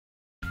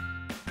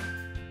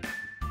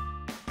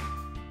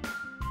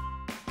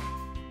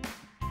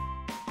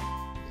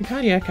The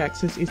cardiac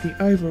axis is the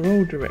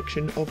overall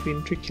direction of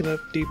ventricular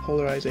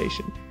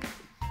depolarization.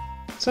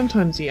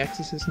 Sometimes the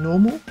axis is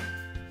normal,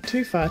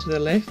 too far to the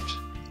left,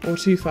 or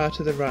too far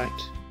to the right.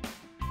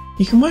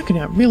 You can work it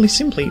out really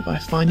simply by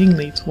finding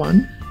leads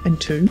 1 and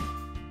 2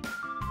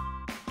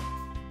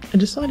 and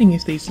deciding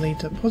if these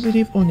leads are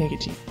positive or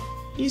negative.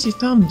 Use your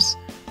thumbs.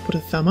 Put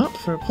a thumb up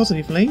for a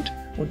positive lead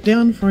or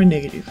down for a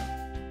negative.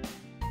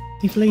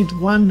 If leads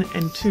 1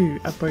 and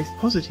 2 are both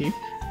positive,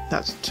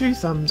 that's 2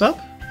 thumbs up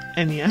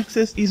and the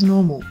axis is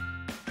normal.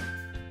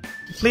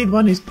 If lead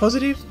 1 is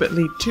positive but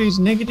lead 2 is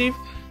negative,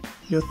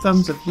 your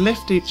thumbs have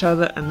left each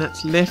other and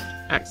that's left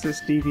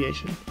axis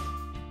deviation.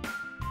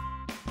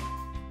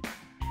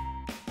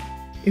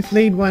 If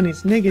lead 1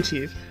 is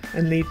negative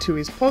and lead 2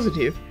 is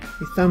positive,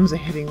 your thumbs are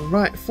heading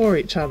right for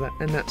each other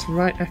and that's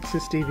right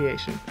axis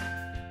deviation.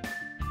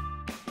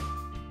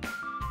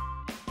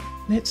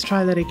 Let's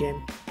try that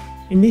again.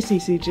 In this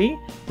ECG,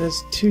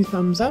 there's 2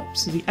 thumbs up,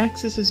 so the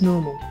axis is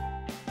normal.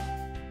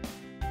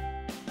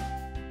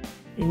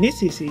 In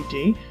this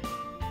ECG,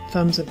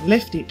 thumbs have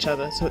left each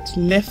other, so it's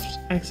left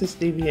axis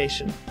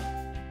deviation.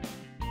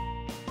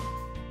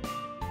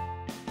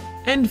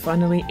 And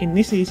finally, in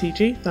this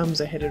ECG,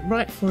 thumbs are headed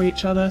right for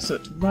each other, so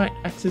it's right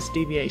axis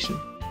deviation.